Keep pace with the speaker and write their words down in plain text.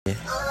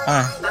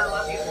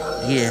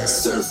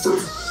Yes.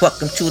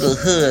 Welcome to the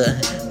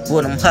hood,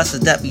 where them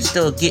hustlers that be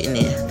still getting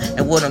it,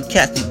 and where them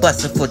cats be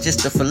busting for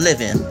just for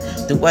living.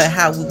 The way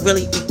how we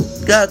really be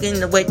gugging,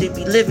 the way they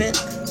be living.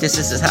 This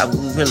is how we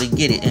really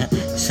get it.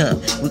 So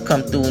we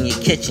come through in your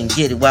kitchen,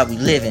 get it while we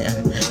living.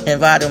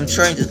 And while them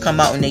strangers come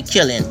out and they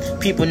killing,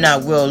 people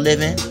not real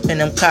living.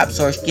 And them cops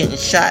are getting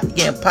shot,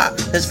 getting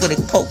popped. That's for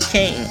the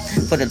cocaine,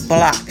 for the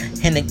block,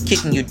 and then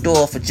kicking your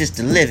door for just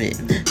to live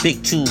it.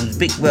 Big tubes,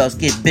 big wells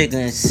get bigger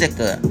and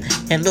sicker,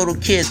 and little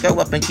kids grow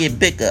up and get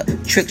bigger.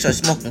 Tricks are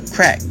smoking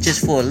crack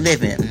just for a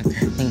living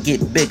and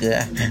get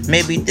bigger.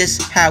 Maybe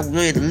this how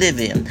we're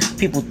living.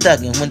 People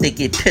thugging when they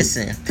get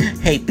pissing.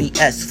 Hate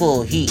BS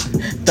full heat.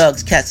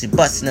 Thugs cats and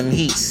busting them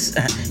heats.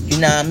 You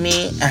know what I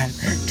mean?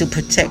 To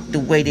protect the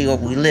way they are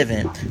we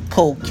living.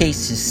 Cold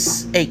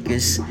cases,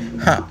 acres,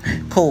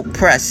 cold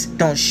press,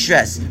 don't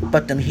stress.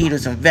 But them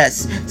heaters and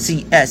vests.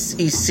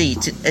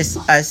 CSEC to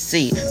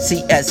SIC,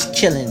 CS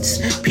killings.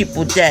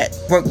 People that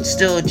work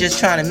still just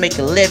trying to make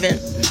a living.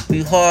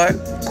 We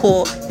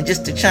hardcore and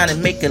just to trying to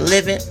make a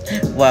living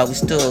while we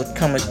still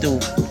coming through.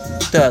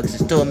 Thugs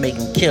are still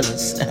making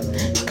killings.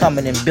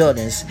 Coming in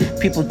buildings.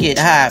 People get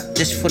high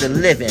just for the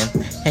living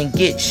and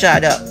get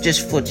shot up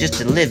just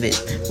to live it.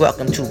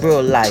 Welcome to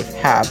real life.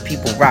 How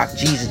people rock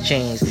Jesus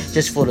chains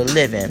just for the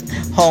living.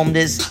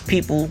 Homeless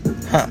people,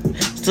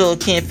 still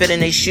can't fit in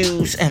their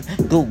shoes.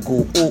 Goo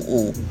goo,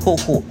 ooh, hoo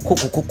hoo,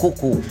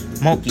 cuckoo,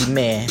 monkey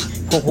man.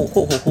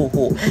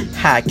 Ho.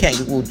 High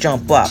kangaroo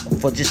jump up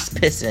for just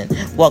pissing.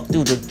 Walk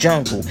through the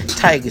jungle.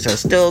 Tigers are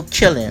still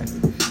killing.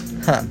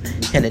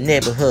 In the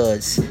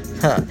neighborhoods.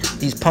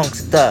 These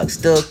punks thugs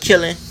still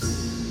killing.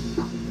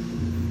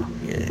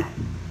 Yeah.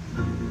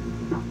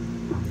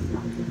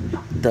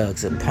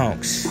 Thugs are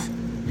punks.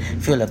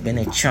 Fill up in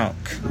a trunk.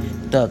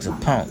 Thugs are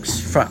punks.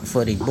 Front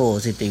for they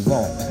bulls if they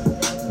want.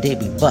 They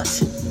be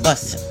bustin'.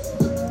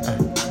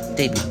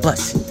 They be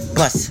bustin'.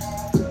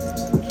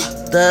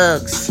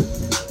 Thugs.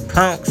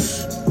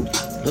 Punks.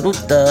 Little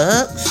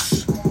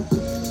thugs.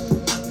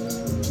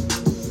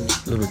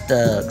 Little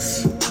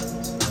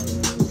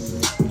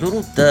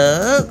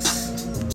thugs.